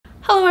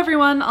Hello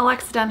everyone,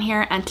 Alexa Donne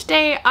here, and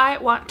today I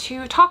want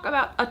to talk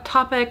about a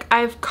topic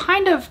I've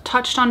kind of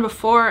touched on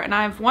before and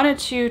I've wanted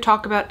to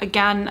talk about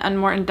again and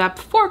more in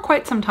depth for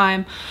quite some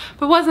time,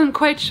 but wasn't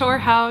quite sure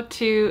how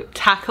to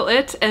tackle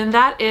it, and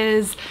that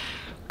is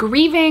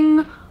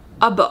grieving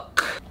a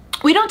book.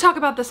 We don't talk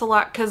about this a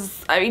lot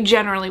because,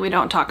 generally we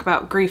don't talk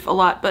about grief a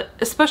lot, but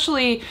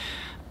especially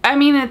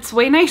it's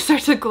way nicer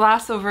to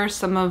gloss over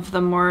some of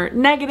the more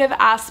negative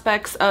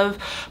aspects of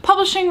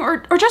publishing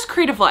or just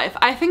creative life.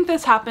 I think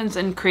this happens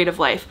in creative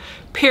life,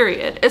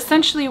 period.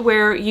 Essentially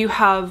where you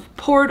have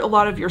poured a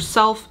lot of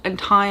yourself and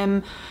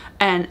time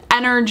and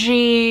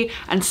energy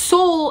and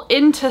soul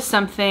into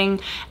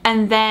something,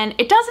 and then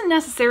it doesn't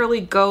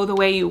necessarily go the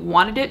way you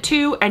wanted it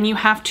to, and you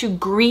have to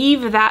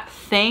grieve that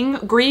thing,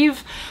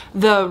 grieve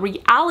the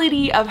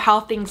reality of how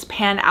things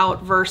pan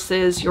out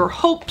versus your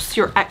hopes,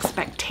 your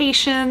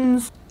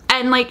expectations.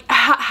 And like,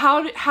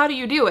 how do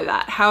you deal with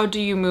that? How do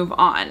you move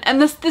on?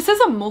 And this is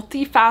a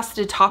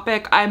multifaceted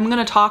topic. I'm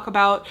gonna talk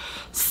about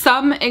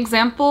some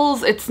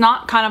examples. It's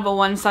not kind of a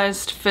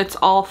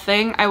one-size-fits-all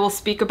thing. I will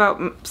speak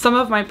about some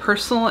of my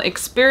personal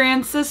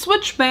experiences,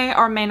 which may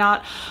or may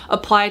not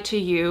apply to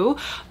you,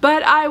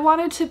 but I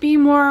wanted to be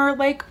more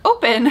like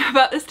open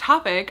about this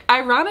topic.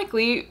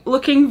 Ironically,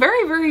 looking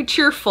very, very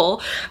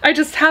cheerful. I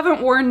just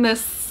haven't worn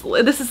this.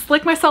 This is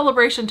like my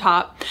celebration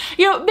top.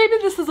 Maybe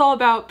this is all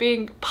about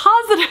being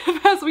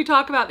positive as we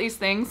talk about these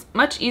things.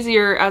 Much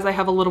easier as I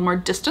have a little more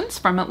distance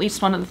from at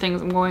least one of the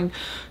things I'm going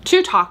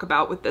to talk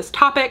about with this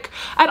topic.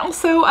 And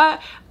also,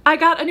 I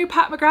got a new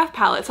Pat McGrath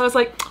palette, so I was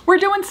like, we're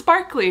doing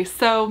sparkly.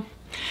 So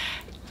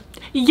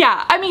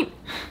yeah,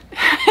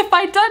 if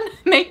I'd done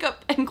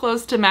makeup and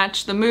clothes to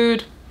match the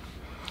mood,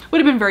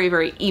 would have been very,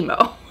 very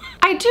emo.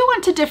 I do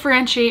want to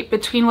differentiate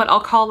between what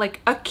I'll call like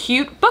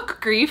acute book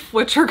grief,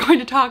 which we're going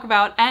to talk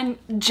about, and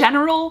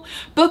general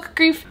book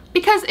grief,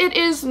 because it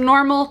is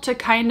normal to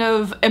kind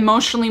of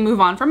emotionally move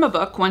on from a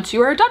book once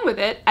you are done with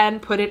it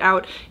and put it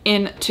out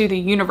into the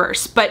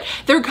universe. But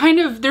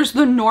there's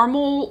the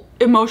normal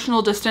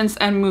emotional distance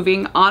and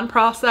moving on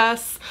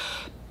process,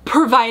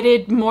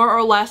 provided more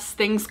or less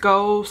things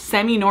go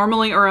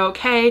semi-normally or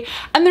okay,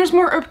 and there's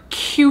more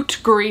acute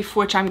grief,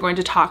 which I'm going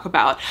to talk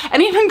about.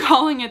 And even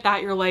calling it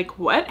that, you're like,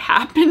 what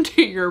happened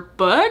to your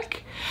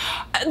book?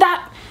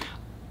 That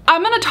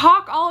I'm gonna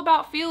talk all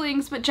about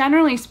feelings, but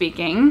generally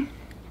speaking,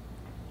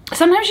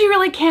 sometimes you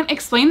really can't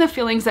explain the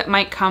feelings that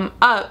might come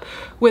up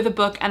with a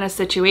book and a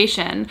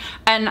situation.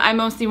 And I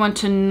mostly want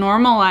to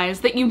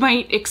normalize that you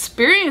might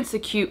experience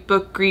acute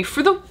book grief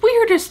for the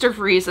weirdest of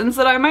reasons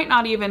that I might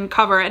not even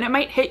cover, and it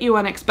might hit you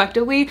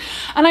unexpectedly.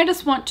 And I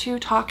just want to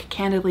talk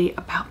candidly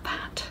about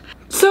that.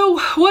 So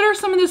what are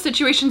some of the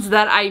situations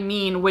that I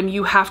mean when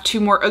you have to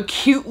more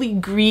acutely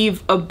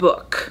grieve a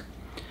book?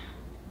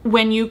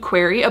 When you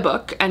query a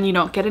book and you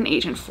don't get an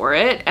agent for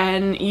it,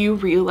 and you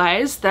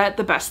realize that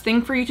the best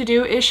thing for you to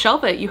do is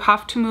shelve it. You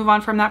have to move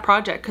on from that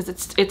project because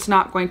it's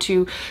not going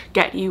to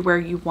get you where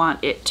you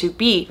want it to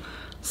be.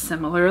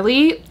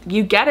 Similarly,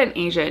 you get an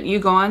agent, you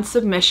go on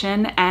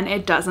submission, and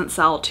it doesn't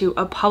sell to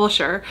a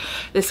publisher.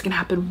 This can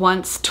happen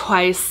once,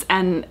 twice,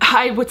 and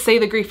I would say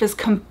the grief is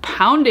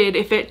compounded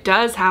if it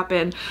does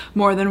happen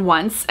more than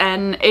once,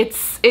 and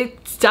it's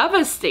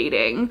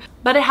devastating.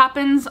 But it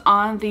happens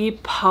on the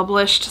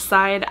published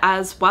side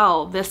as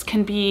well. This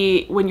can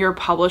be when your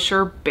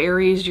publisher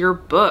buries your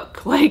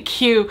book.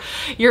 Like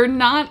you're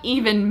not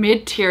even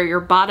mid-tier, you're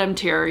bottom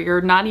tier,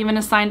 you're not even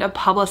assigned a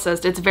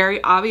publicist. It's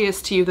very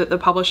obvious to you that the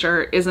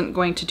publisher isn't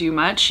going to do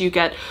much. You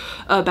get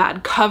a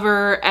bad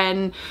cover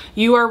and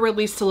you are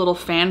released a little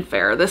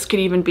fanfare. This could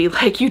even be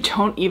like you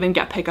don't even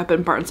get picked up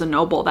in Barnes &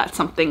 Noble. That's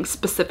something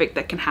specific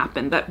that can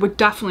happen that would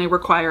definitely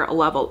require a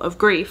level of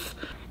grief.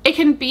 It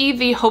can be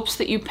the hopes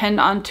that you pinned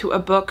onto a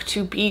book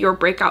to be your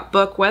breakout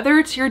book, whether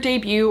it's your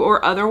debut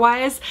or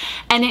otherwise,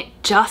 and it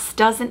just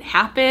doesn't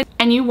happen.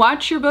 And you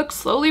watch your book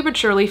slowly but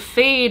surely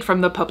fade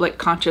from the public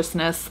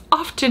consciousness,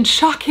 often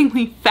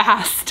shockingly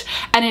fast,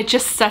 and it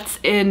just sets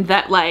in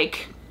that,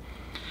 like,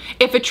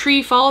 if a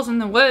tree falls in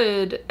the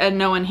wood and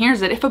no one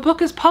hears it, if a book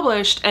is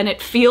published and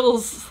it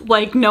feels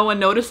like no one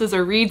notices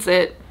or reads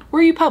it,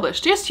 were you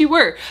published? Yes, you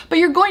were, but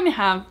you're going to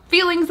have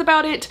feelings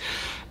about it.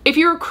 If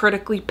you're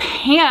critically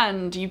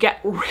panned, you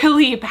get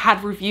really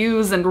bad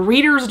reviews and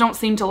readers don't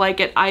seem to like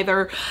it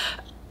either.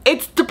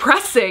 It's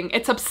depressing,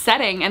 it's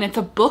upsetting, and it's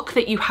a book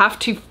that you have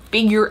to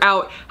figure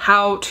out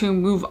how to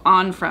move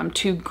on from,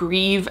 to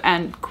grieve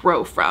and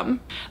grow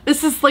from.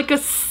 This is like a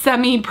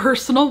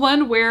semi-personal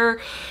one where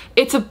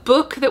it's a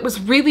book that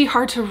was really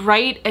hard to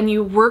write and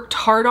you worked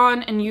hard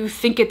on and you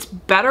think it's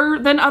better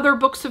than other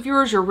books of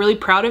yours, you're really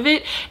proud of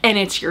it, and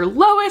it's your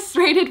lowest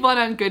rated one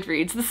on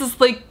Goodreads. This is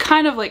like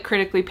kind of like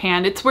critically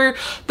panned. It's where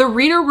the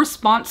reader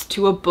response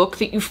to a book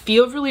that you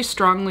feel really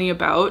strongly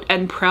about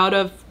and proud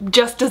of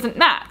just doesn't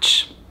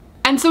match.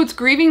 And so it's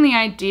grieving the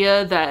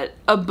idea that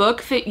a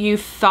book that you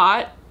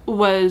thought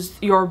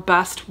was your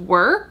best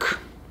work,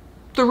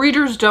 the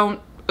readers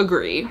don't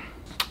agree.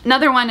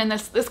 Another one, and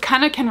this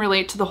kind of can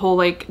relate to the whole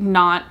like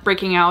not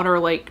breaking out or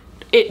like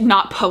it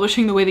not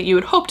publishing the way that you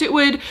had hoped it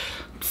would,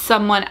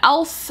 someone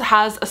else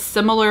has a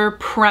similar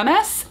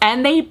premise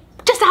and they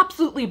just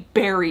absolutely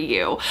bury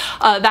you.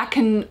 That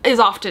is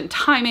often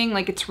timing,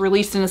 like it's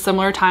released in a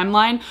similar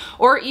timeline,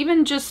 or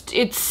even just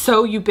it's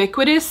so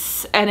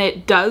ubiquitous and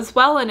it does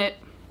well and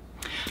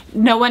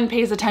no one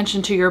pays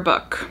attention to your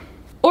book.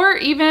 Or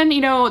even,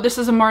 you know, this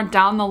is a more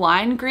down the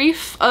line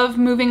grief of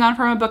moving on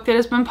from a book that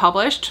has been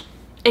published.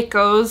 It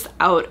goes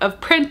out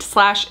of print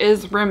 /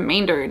 is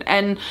remaindered,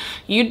 and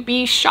you'd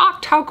be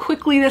shocked how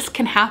quickly this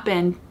can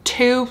happen.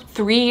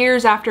 2-3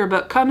 years after a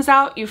book comes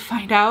out, you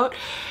find out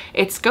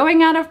it's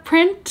going out of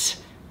print,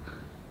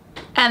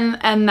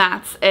 and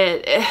that's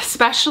it.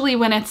 Especially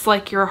when it's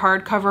like your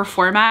hardcover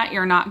format,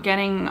 you're not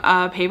getting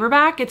a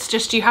paperback. It's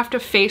just, you have to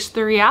face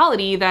the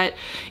reality that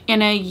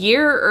in a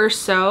year or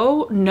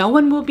so, no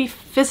one will be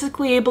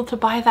physically able to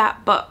buy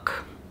that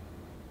book.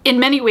 In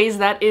many ways,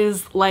 that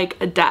is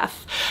like a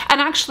death.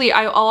 And actually,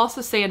 I'll also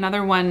say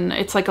another one,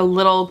 it's like a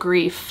little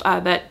grief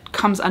that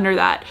comes under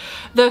that.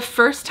 The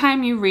first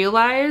time you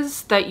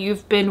realize that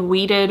you've been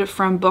weeded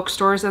from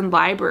bookstores and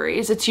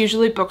libraries, it's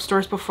usually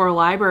bookstores before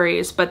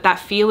libraries, but that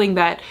feeling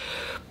that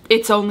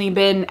it's only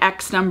been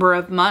X number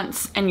of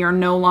months and you're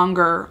no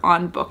longer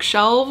on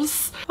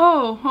bookshelves.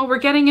 Oh, we're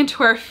getting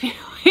into our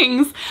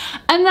feelings.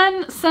 And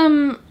then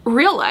some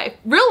real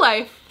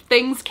life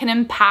things can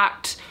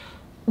impact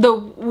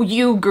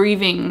you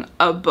grieving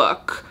a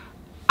book.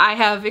 I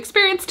have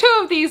experienced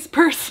 2 of these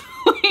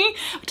personally,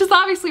 which is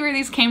obviously where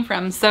these came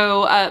from.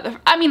 So,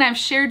 I mean, I've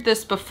shared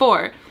this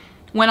before.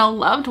 When a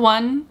loved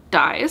one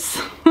dies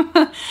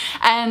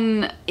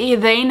and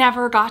they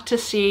never got to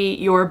see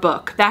your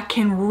book, that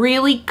can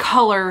really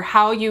color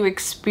how you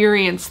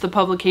experience the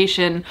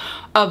publication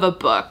of a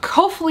book.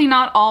 Hopefully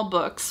not all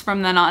books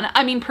from then on.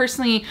 I mean,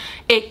 personally,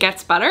 it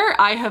gets better.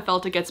 I have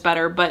felt it gets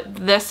better, but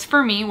this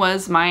for me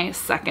was my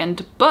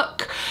second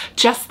book.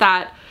 Just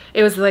that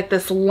it was like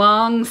this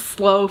long,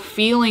 slow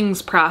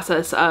feelings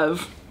process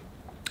of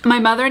my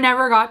mother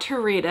never got to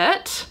read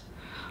it.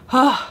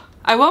 Oh,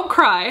 I won't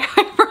cry,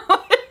 I promise.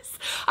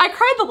 I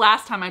cried the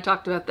last time I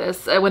talked about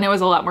this when it was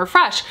a lot more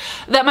fresh,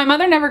 that my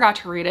mother never got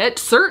to read it,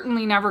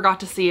 certainly never got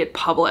to see it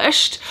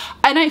published.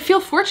 And I feel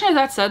fortunate,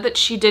 that said, that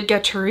she did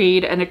get to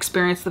read and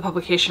experience the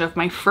publication of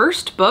my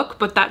first book,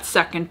 but that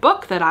second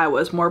book that I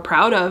was more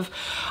proud of,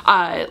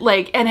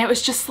 and it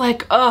was just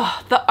like,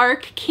 oh, the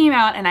ARC came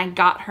out and I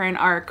got her an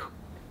ARC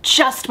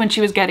just when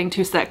she was getting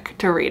too sick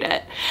to read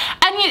it.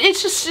 And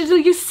it's just,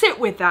 you sit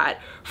with that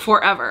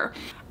forever.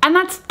 And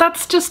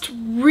that's just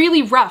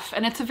really rough,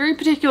 and it's a very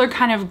particular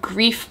kind of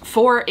grief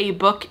for a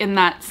book in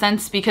that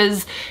sense,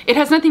 because it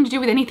has nothing to do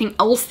with anything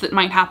else that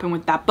might happen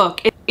with that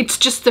book. It's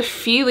just the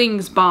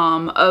feelings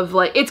bomb of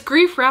like, it's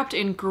grief wrapped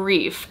in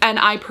grief. And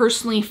I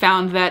personally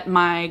found that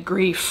my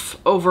grief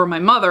over my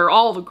mother,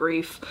 all the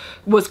grief,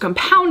 was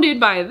compounded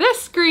by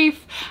this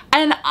grief.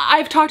 And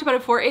I've talked about it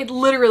before, it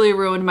literally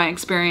ruined my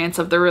experience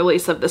of the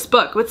release of this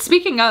book. But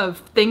speaking of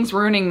things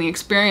ruining the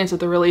experience of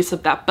the release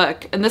of that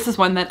book, and this is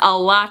one that a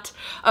lot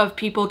of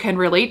people can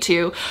relate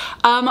to,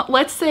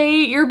 let's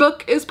say your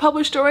book is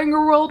published during a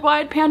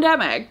worldwide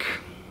pandemic.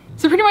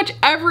 So pretty much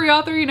every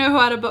author you know who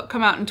had a book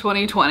come out in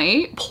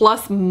 2020,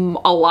 plus a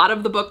lot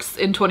of the books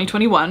in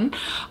 2021,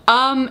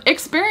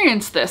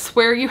 experienced this,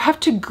 where you have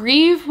to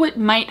grieve what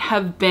might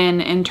have been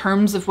in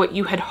terms of what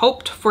you had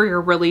hoped for your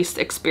release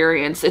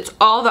experience. It's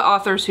all the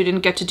authors who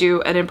didn't get to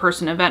do an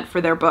in-person event for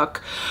their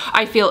book.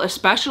 I feel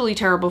especially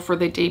terrible for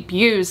the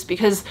debuts,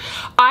 because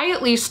I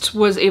at least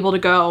was able to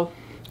go.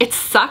 It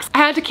sucks. I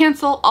had to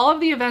cancel all of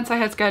the events I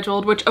had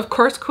scheduled, which of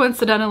course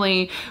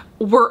coincidentally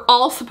were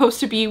all supposed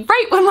to be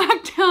right when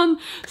lockdown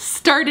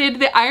started.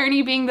 The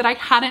irony being that I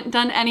hadn't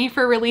done any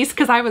for release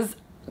because I was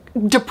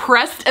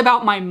depressed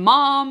about my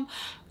mom.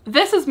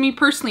 This is me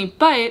personally,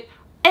 but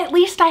at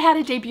least I had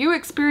a debut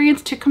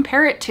experience to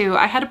compare it to.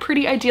 I had a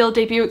pretty ideal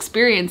debut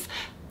experience.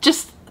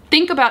 Just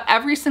think about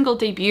every single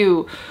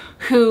debut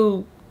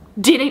who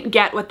didn't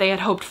get what they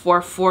had hoped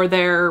for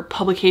their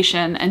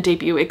publication and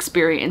debut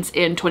experience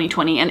in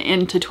 2020 and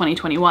into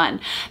 2021.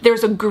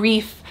 There's a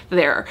grief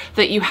there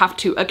that you have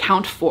to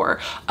account for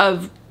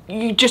of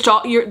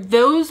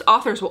those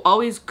authors will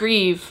always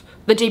grieve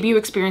the debut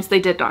experience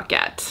they did not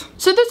get.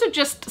 So those are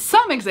just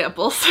some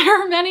examples.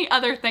 There are many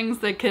other things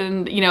that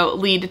can,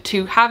 lead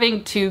to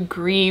having to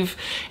grieve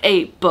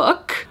a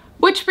book,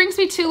 which brings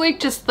me to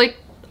just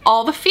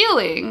all the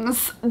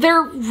feelings.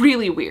 They're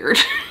really weird.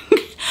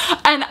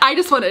 And I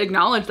just want to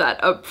acknowledge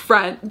that up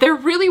front. They're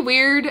really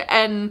weird,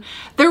 and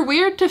they're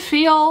weird to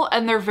feel,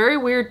 and they're very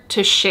weird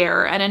to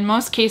share. And in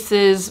most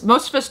cases,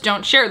 most of us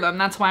don't share them.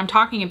 That's why I'm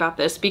talking about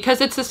this, because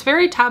it's this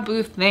very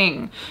taboo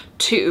thing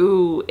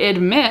to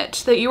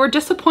admit that you are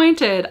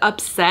disappointed,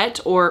 upset,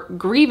 or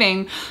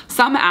grieving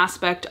some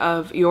aspect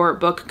of your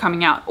book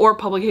coming out or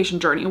publication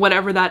journey,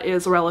 whatever that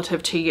is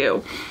relative to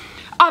you.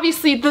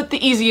 Obviously, the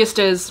easiest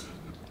is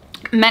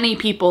many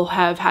people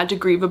have had to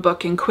grieve a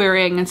book in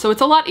querying, and so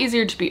it's a lot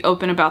easier to be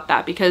open about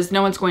that because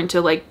no one's going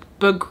to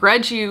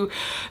begrudge you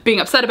being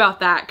upset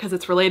about that because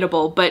it's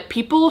relatable, but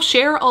people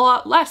share a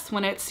lot less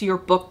when it's your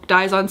book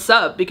dies on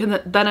sub, because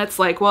then it's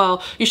like,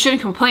 well, you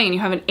shouldn't complain, you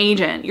have an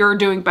agent, you're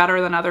doing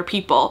better than other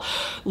people,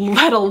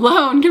 let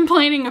alone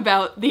complaining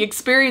about the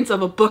experience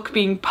of a book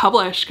being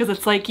published, because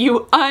it's like,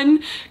 you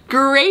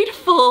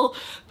ungrateful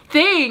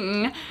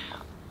thing.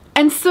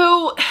 And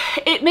so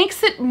it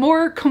makes it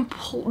more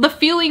the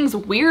feelings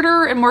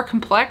weirder and more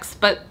complex,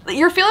 but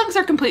your feelings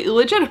are completely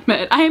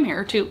legitimate. I am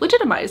here to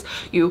legitimize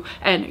you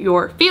and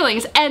your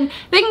feelings, and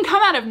they can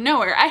come out of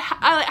nowhere. I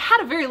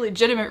had a very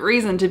legitimate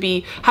reason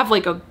to have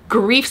like a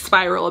grief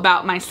spiral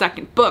about my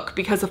second book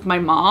because of my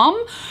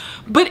mom,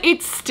 but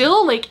it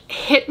still like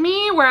hit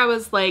me where I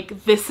was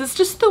like, this is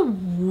just the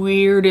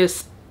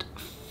weirdest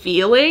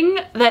feeling,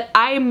 that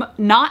I'm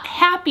not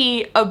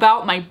happy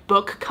about my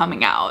book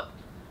coming out.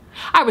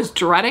 I was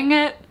dreading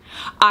it.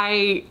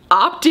 I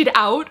opted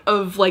out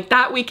of, like,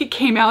 that week it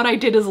came out, I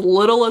did as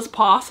little as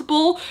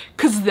possible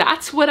because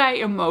that's what I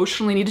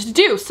emotionally needed to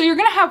do. So you're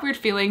gonna have weird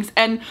feelings,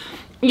 and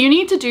you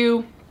need to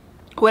do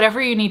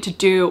whatever you need to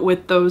do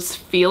with those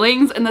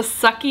feelings. And the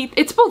sucky,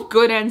 it's both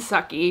good and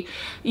sucky.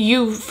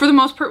 For the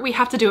most part, we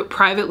have to do it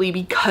privately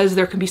because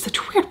there can be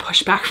such weird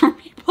pushback from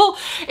people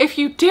if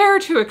you dare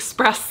to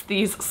express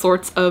these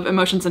sorts of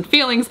emotions and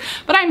feelings.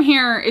 But I'm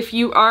here if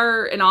you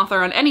are an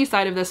author on any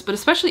side of this, but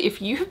especially if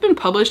you have been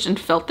published and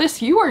felt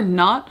this, you are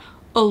not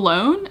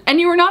alone, and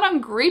you are not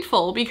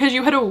ungrateful because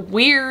you had a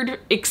weird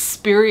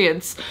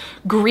experience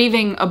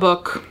grieving a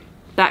book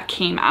that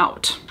came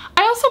out.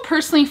 I also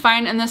personally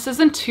find, and this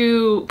isn't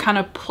to kind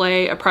of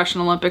play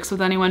Oppression Olympics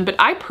with anyone, but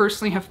I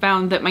personally have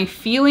found that my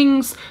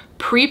feelings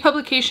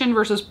pre-publication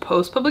versus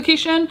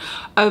post-publication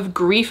of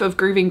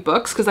grieving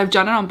books, because I've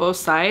done it on both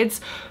sides,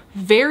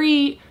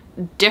 very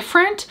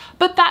different.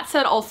 But that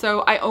said,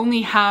 also I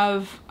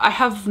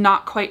have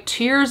not quite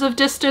 2 years of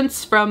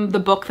distance from the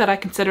book that I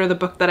consider the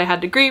book that I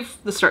had to grieve,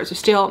 The Stars Who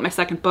Steal. My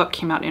second book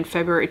came out in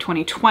February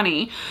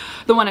 2020,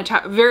 the one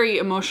very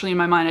emotionally in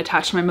my mind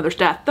attached to my mother's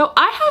death, though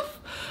I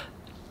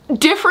have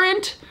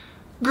different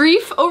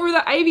grief over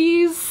the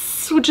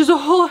Ivies, which is a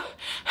whole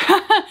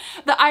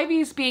the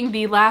Ivies being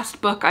the last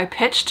book I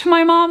pitched to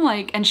my mom,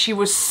 like, and she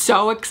was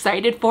so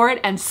excited for it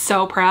and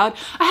so proud.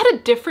 I had a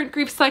different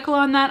grief cycle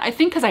on that, I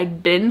think because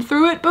I'd been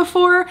through it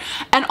before,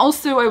 and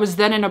also I was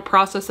then in a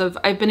process of,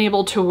 I've been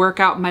able to work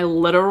out my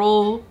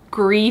literal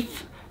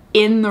grief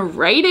in the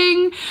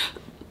writing.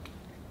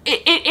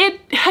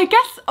 I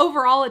guess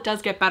overall it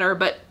does get better,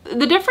 but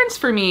the difference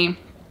for me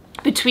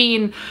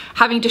between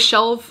having to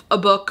shelve a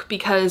book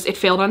because it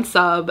failed on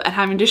sub and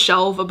having to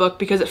shelve a book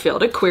because it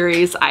failed at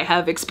queries, I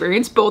have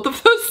experienced both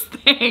of those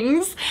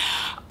things.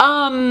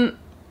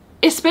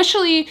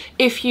 Especially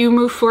if you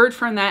move forward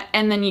from that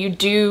and then you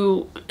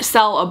do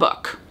sell a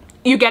book.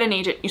 You get an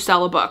agent, you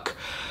sell a book.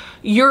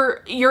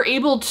 You're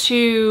able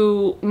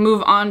to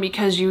move on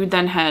because you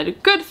then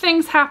had good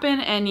things happen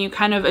and you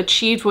kind of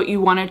achieved what you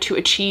wanted to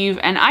achieve.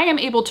 And I am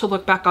able to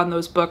look back on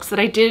those books that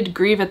I did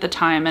grieve at the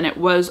time and it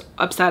was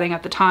upsetting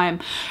at the time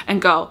and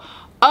go,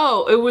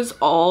 oh, it was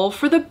all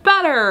for the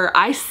better.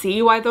 I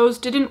see why those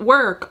didn't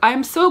work.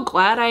 I'm so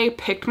glad I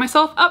picked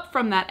myself up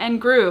from that and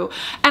grew.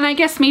 And I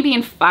guess maybe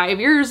in 5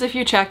 years, if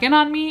you check in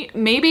on me,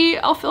 maybe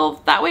I'll feel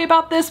that way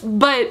about this,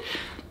 but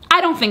I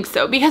don't think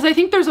so, because I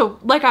think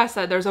like I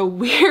said, there's a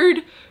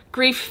weird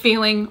grief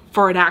feeling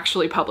for an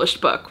actually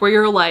published book where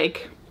you're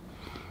like,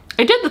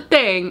 I did the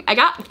thing, I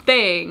got the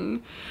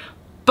thing,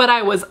 but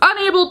I was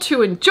unable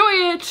to enjoy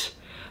it,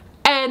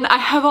 and I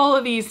have all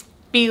of these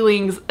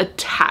feelings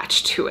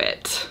attached to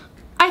it.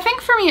 I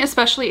think for me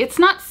especially, it's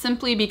not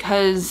simply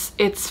because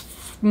it's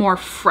more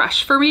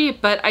fresh for me,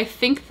 but I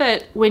think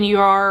that when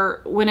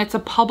it's a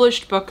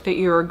published book that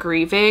you're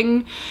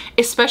grieving,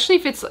 especially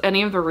if it's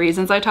any of the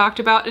reasons I talked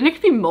about, and it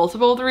could be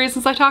multiple of the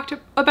reasons I talked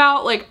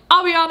about, like,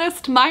 I'll be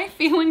honest, my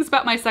feelings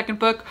about my second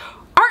book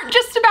aren't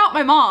just about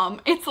my mom,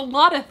 it's a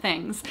lot of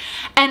things,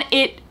 and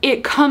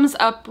it comes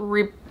up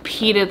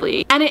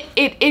repeatedly, and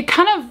it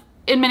kind of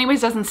in many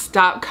ways doesn't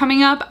stop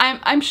coming up.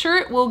 I'm sure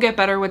it will get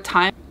better with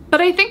time. But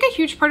I think a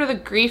huge part of the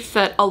grief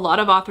that a lot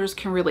of authors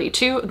can relate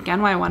to,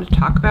 again, why I wanted to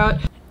talk about,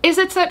 is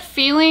it's that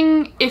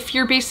feeling if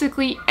you're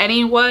basically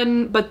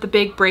anyone but the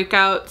big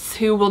breakouts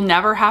who will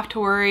never have to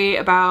worry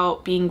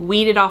about being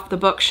weeded off the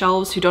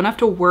bookshelves, who don't have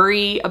to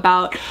worry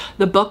about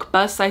the book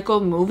buzz cycle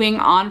moving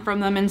on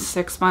from them in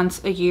 6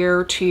 months, a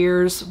year, 2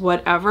 years,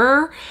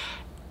 whatever.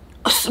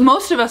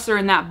 Most of us are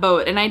in that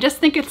boat, and I just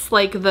think it's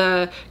like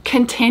the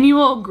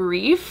continual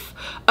grief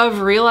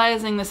of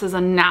realizing this is a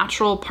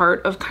natural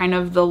part of kind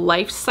of the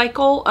life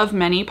cycle of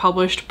many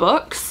published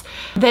books,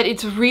 that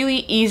it's really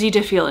easy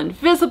to feel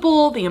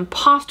invisible, the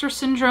imposter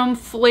syndrome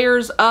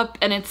flares up,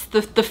 and it's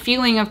the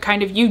feeling of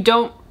kind of you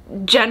don't,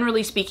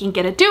 generally speaking,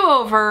 get a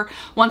do-over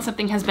once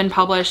something has been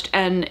published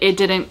and it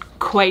didn't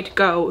quite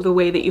go the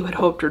way that you had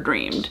hoped or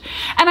dreamed.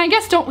 And I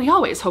guess don't we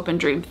always hope and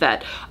dream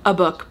that a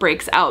book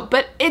breaks out,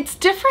 but it's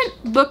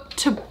different book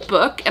to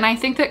book, and I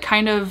think that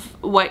kind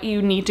of what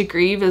you need to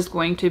grieve is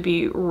going to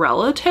be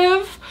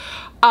relative.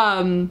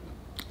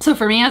 So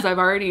for me, as I've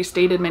already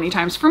stated many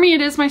times, for me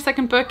it is my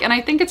second book, and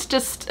I think it's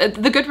just, the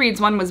Goodreads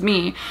one was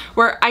me,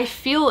 where I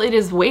feel it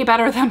is way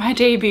better than my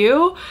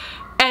debut,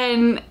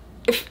 and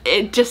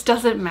it just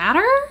doesn't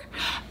matter.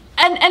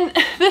 And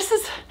this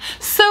is,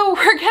 so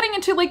we're getting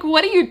into like,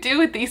 what do you do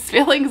with these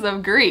feelings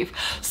of grief?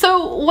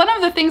 So one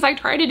of the things I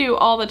try to do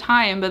all the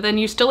time, but then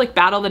you still like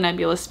battle the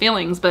nebulous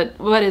feelings, but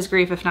what is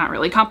grief if not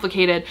really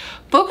complicated?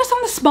 Focus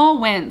on the small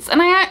wins.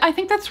 And I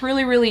think that's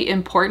really, really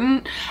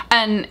important,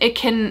 and it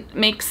can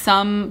make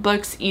some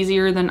books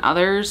easier than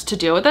others to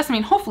deal with this. I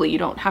mean, hopefully you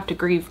don't have to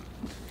grieve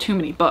too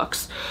many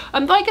books.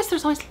 Though I guess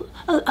there's always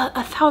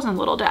a thousand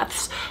little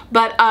deaths,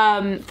 but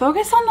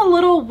focus on the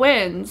little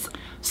wins.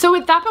 So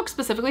with that book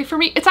specifically for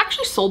me, it's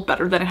actually sold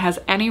better than it has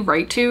any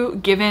right to,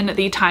 given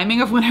the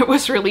timing of when it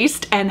was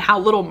released and how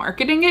little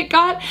marketing it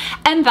got.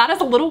 And that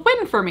is a little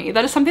win for me.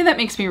 That is something that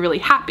makes me really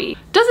happy.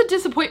 Does it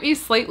disappoint me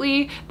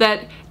slightly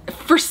that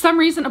for some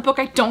reason a book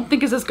I don't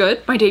think is as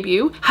good, my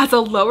debut, has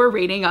a lower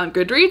rating on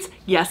Goodreads?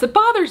 Yes, it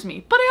bothers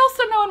me. But I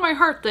also know in my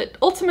heart that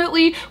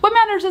ultimately what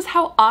matters is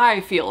how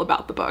I feel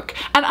about the book.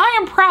 And I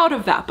am proud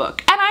of that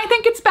book. And I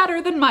think it's better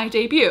than my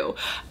debut.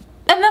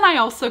 And then I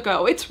also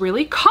go, it's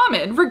really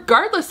common,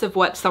 regardless of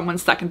what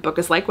someone's second book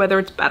is like, whether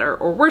it's better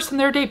or worse than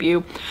their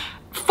debut,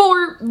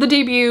 for the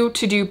debut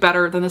to do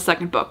better than the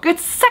second book.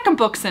 It's second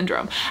book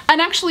syndrome. And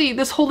actually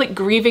this whole like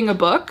grieving a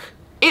book,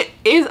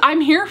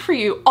 I'm here for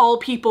you, all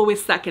people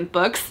with second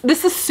books.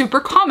 This is super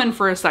common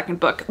for a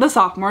second book. The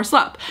sophomore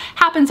slump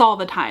happens all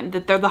the time,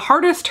 that they're the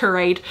hardest to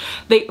write.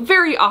 They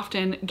very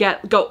often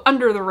go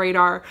under the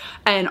radar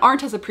and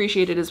aren't as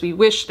appreciated as we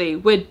wish they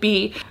would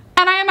be.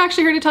 And I am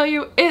actually here to tell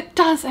you it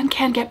does and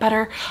can get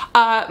better.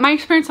 My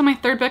experience on my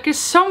third book is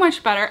so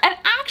much better. And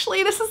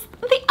actually this is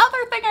the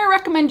other thing I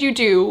recommend you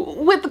do,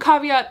 with the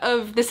caveat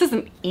of this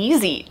isn't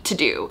easy to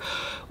do.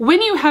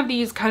 When you have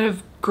these kind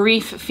of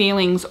grief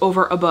feelings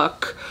over a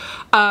book,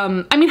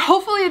 I mean,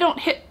 hopefully they don't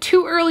hit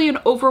too early and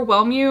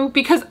overwhelm you,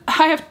 because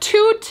I have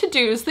two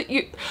to-dos that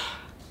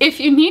if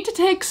you need to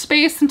take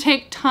space and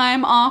take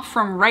time off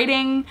from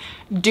writing,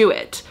 do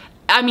it.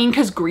 I mean,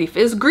 because grief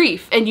is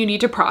grief, and you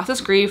need to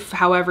process grief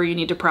however you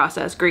need to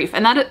process grief.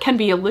 And that it can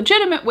be a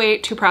legitimate way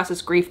to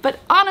process grief. But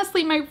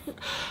honestly,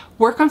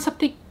 work on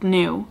something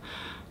new.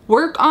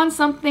 Work on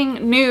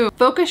something new.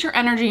 Focus your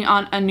energy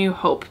on a new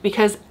hope,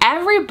 because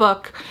every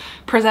book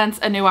presents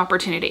a new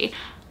opportunity.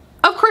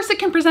 Of course, it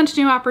can present a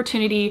new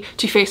opportunity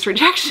to face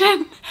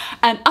rejection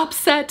and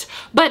upset,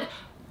 but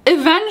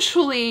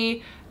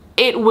eventually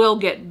it will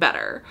get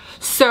better.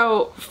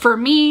 So for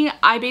me,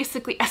 I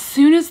basically, as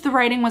soon as the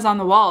writing was on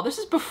the wall, this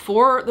is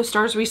before The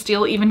Stars We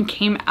Steal even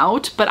came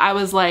out, but I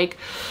was like,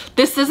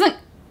 this isn't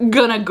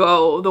gonna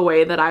go the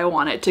way that I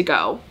want it to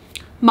go.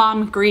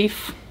 Mom,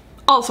 grief,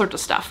 all sorts of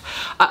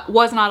stuff.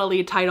 Was not a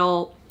lead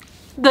title.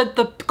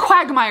 The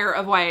quagmire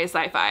of YA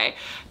sci-fi.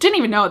 Didn't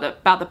even know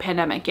about the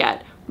pandemic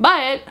yet,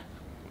 but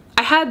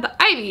I had the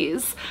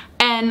Ivies,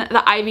 and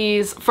the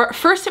Ivies,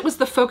 first it was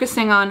the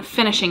focusing on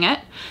finishing it,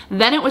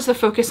 then it was the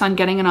focus on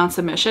getting it on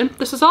submission.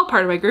 This was all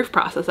part of my grief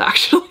process,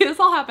 actually. This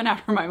all happened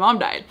after my mom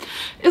died.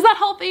 Is that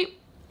healthy?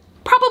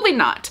 Probably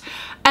not.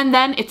 And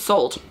then it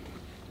sold.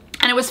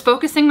 And it was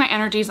focusing my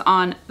energies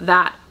on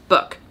that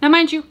book. Now,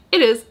 mind you,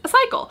 it is a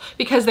cycle,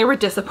 because there were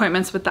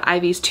disappointments with the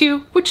Ivies too,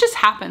 which just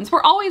happens.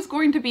 We're always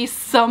going to be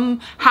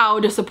somehow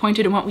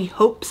disappointed in what we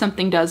hope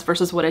something does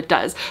versus what it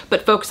does,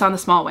 but focus on the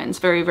small wins.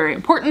 Very, very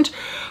important.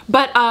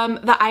 But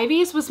the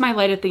Ivies was my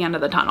light at the end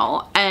of the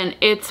tunnel, and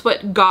it's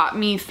what got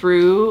me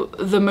through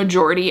the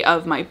majority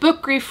of my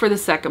book grief for the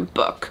second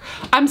book.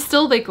 I'm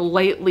still like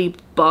lightly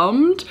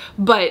bummed,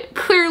 but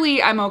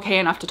clearly I'm okay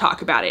enough to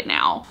talk about it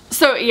now.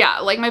 So yeah,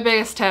 like my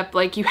biggest tip,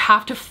 like you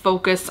have to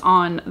focus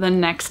on the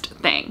next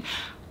thing.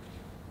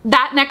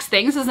 That next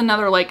thing, this is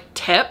another like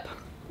tip,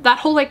 that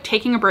whole like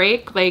taking a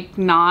break, like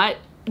not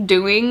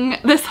doing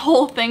this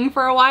whole thing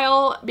for a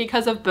while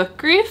because of book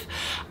grief,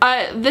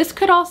 this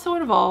could also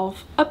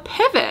involve a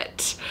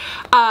pivot.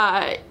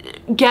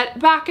 Get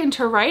back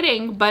into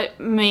writing, but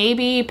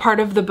maybe part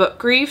of the book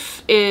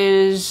grief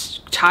is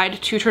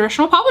tied to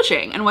traditional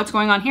publishing and what's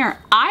going on here.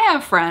 I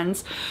have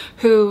friends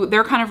who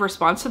their kind of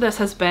response to this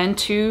has been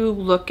to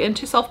look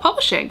into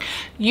self-publishing.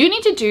 You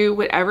need to do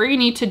whatever you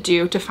need to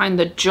do to find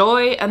the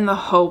joy and the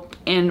hope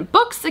in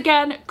books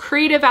again,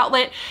 creative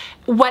outlet,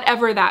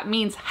 whatever that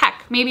means.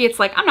 Heck, maybe it's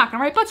like, I'm not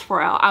gonna write books for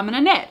a while, I'm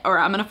gonna knit, or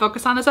I'm gonna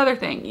focus on this other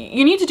thing.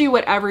 You need to do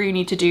whatever you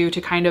need to do to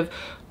kind of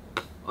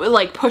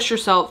like push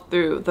yourself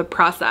through the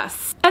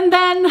process. And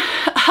then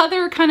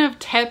other kind of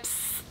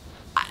tips,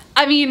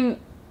 I mean,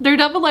 they're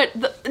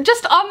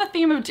just on the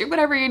theme of do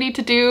whatever you need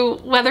to do,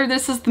 whether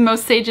this is the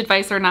most sage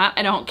advice or not,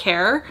 I don't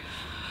care.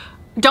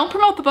 Don't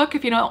promote the book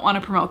if you don't want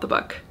to promote the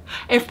book.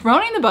 If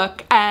promoting the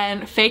book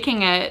and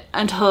faking it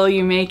until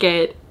you make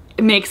it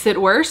makes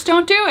it worse,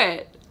 don't do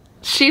it.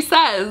 She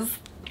says,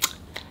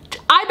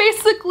 I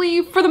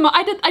basically,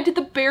 I did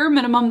the bare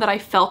minimum that I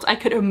felt I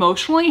could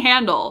emotionally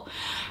handle,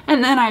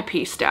 and then I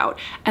pieced out,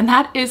 and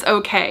that is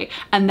okay.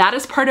 And that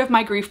is part of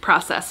my grief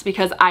process,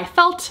 because I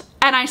felt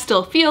and And I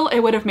still feel it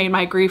would have made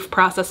my grief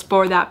process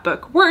for that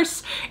book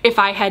worse if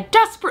I had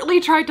desperately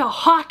tried to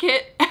hawk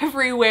it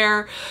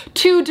everywhere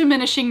to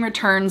diminishing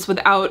returns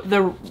without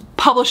the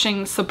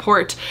publishing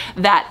support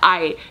that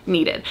I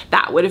needed.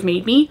 That would have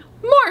made me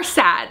more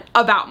sad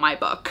about my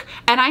book.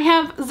 And I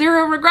have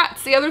zero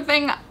regrets. The other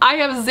thing I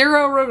have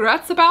zero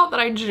regrets about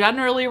that I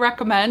generally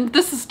recommend,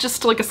 this is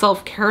just like a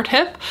self-care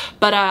tip,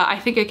 but I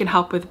think it can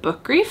help with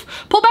book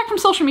grief, pull back from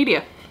social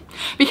media.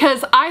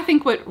 Because I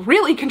think what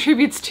really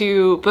contributes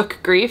to book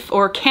grief,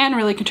 or can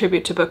really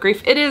contribute to book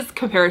grief, it is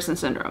comparison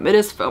syndrome. It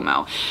is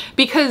FOMO.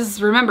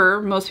 Because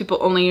remember, most people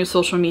only use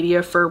social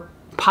media for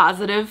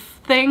positive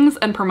things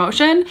and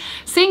promotion.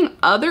 Seeing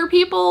other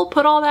people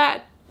put all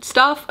that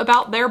stuff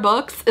about their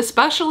books,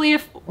 especially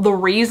if the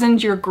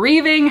reasons you're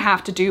grieving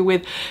have to do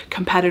with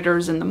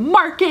competitors in the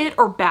market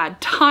or bad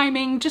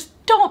timing, just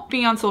don't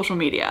be on social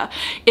media.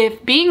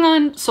 If being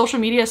on social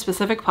media,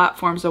 specific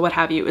platforms or what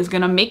have you, is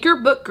gonna make your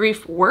book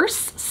grief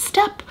worse,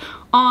 step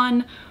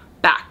on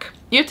back.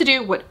 You have to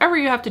do whatever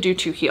you have to do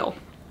to heal.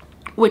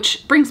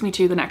 Which brings me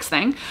to the next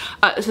thing.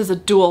 This is a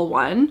dual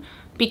one.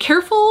 Be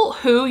careful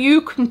who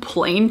you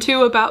complain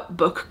to about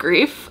book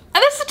grief.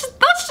 And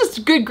that's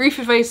just good grief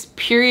advice,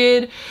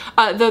 period.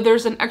 Though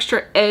there's an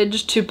extra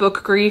edge to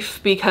book grief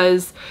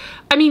because,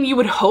 I mean, you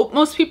would hope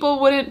most people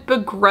wouldn't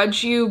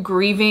begrudge you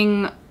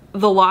grieving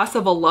the loss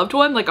of a loved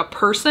one, like a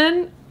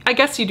person. I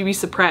guess you'd be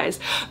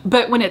surprised.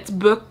 But when it's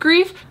book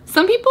grief,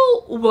 some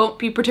people won't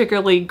be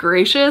particularly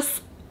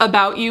gracious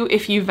about you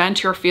if you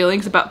vent your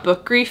feelings about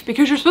book grief,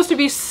 because you're supposed to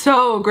be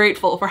so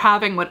grateful for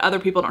having what other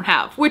people don't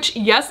have, which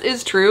yes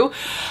is true.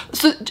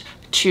 So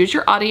choose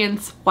your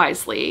audience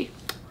wisely.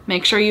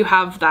 Make sure you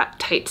have that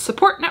tight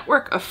support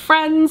network of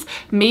friends.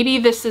 Maybe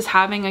this is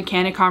having a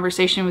candid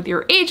conversation with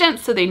your agent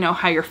so they know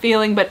how you're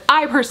feeling. But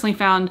I personally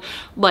found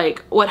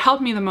like what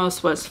helped me the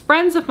most was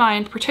friends of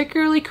mine,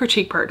 particularly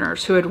critique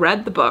partners who had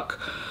read the book,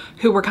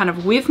 who were kind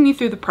of with me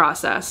through the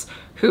process,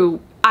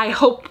 who I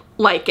hope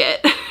like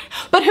it,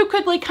 but who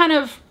could like kind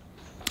of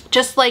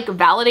just like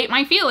validate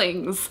my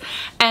feelings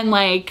and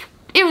like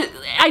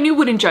I knew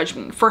wouldn't judge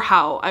me for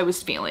how I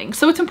was feeling.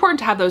 So it's important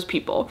to have those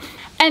people.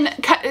 And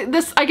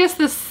this, I guess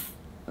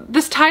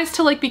this ties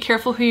to like be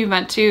careful who you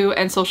vent to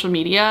and social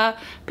media.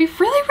 Be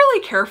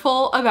really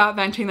careful about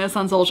venting this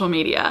on social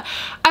media.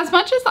 As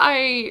much as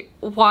I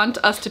want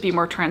us to be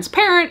more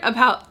transparent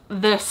about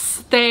this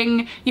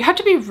thing, you have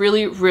to be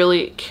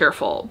really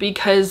careful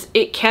because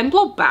it can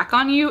blow back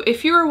on you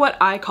if you're what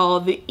I call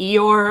the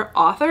Eeyore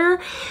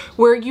author,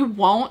 where you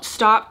won't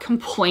stop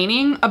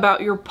complaining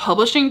about your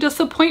publishing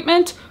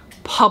disappointment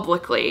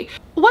publicly.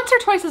 Once or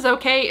twice is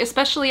okay,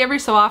 especially every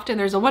so often.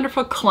 There's a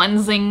wonderful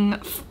cleansing,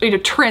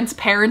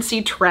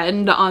 transparency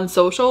trend on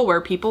social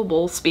where people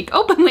will speak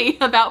openly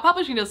about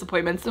publishing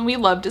disappointments, and we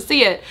love to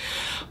see it.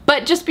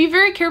 But just be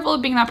very careful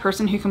of being that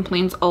person who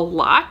complains a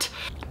lot,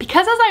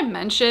 because as I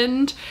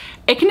mentioned,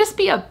 it can just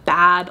be a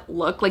bad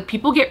look. Like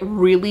people get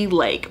really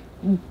like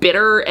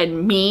bitter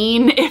and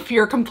mean if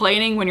you're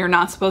complaining when you're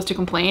not supposed to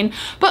complain.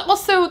 But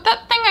also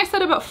that thing I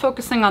said about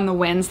focusing on the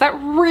wins, that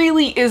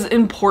really is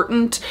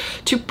important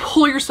to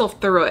pull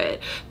yourself through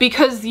it,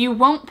 because you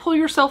won't pull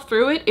yourself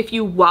through it if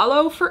you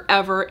wallow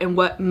forever in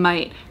what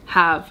might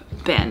have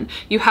been.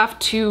 You have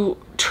to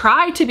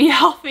try to be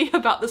healthy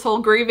about this whole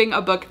grieving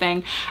a book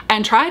thing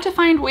and try to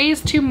find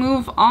ways to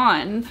move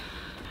on.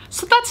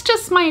 So that's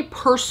just my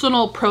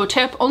personal pro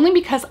tip, only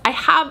because I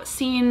have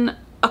seen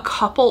a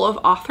couple of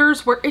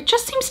authors where it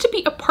just seems to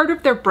be a part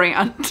of their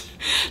brand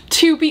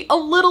to be a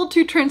little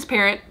too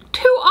transparent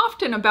too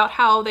often about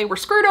how they were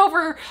screwed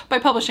over by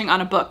publishing on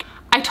a book.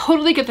 I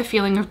totally get the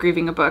feeling of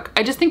grieving a book.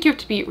 I just think you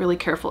have to be really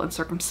careful and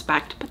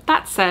circumspect. But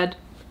that said,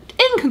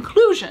 in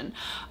conclusion,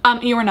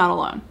 you are not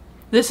alone.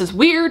 This is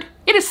weird.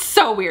 It is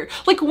so weird.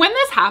 Like when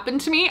this happened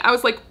to me, I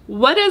was like,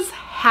 what is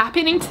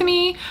happening to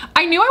me?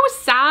 I knew I was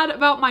sad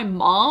about my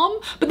mom,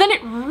 but then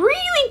it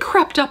really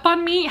crept up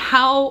on me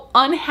how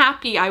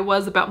unhappy I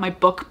was about my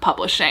book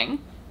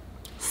publishing.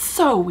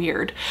 So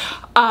weird.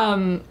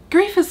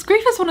 Grief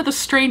is one of the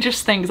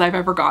strangest things I've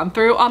ever gone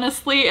through,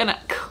 honestly, and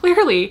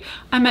clearly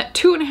I'm at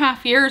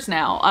 2.5 years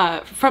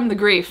now from the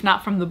grief,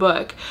 not from the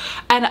book,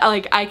 and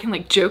like I can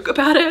like joke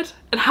about it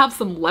and have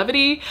some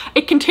levity.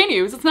 It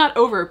continues, it's not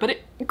over, but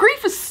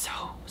grief is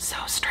so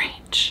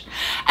strange.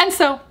 And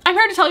so I'm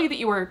here to tell you that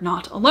you are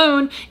not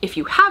alone. If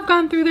you have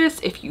gone through this,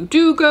 if you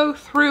do go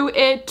through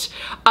it,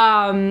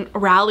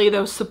 rally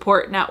those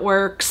support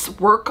networks,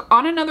 work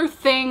on another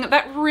thing.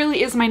 That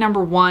really is my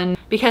 #1,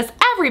 because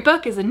every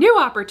book is a new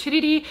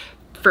opportunity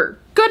for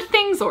good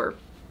things or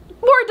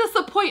more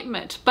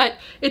disappointment, but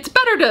it's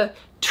better to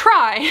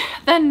try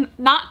than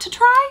not to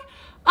try,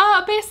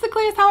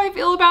 basically is how I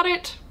feel about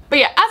it. But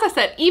yeah, as I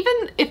said, even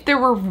if there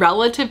were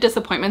relative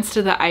disappointments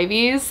to the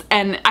Ivies,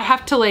 and I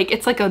have to like,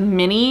 it's like a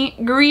mini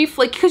grief,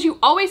 like, because you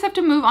always have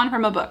to move on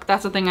from a book.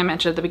 That's the thing I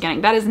mentioned at the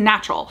beginning. That is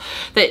natural,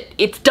 that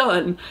it's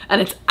done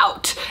and it's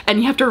out and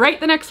you have to write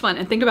the next one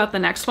and think about the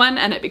next one,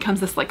 and it becomes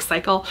this like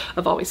cycle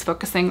of always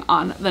focusing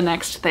on the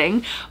next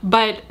thing.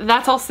 But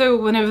that's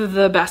also one of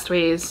the best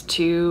ways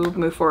to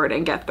move forward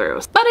and get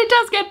through. But it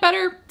does get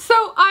better.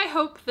 So I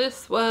hope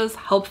this was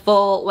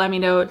helpful. Let me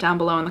know down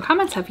below in the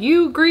comments, have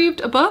you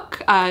grieved a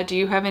book? Do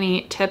you have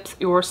any tips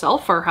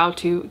yourself for how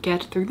to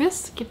get through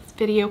this? Give this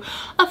video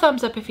a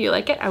thumbs up if you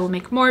like it. I will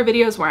make more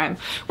videos where I'm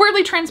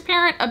weirdly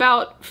transparent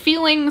about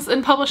feelings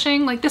in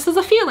publishing. Like, this is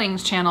a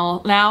feelings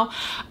channel now,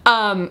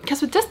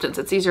 because with distance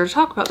it's easier to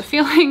talk about the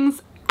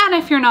feelings. And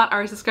if you're not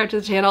already subscribed to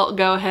the channel,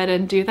 go ahead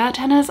and do that.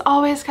 And as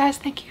always, guys,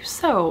 thank you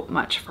so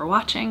much for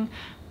watching,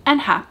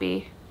 and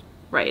happy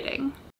writing.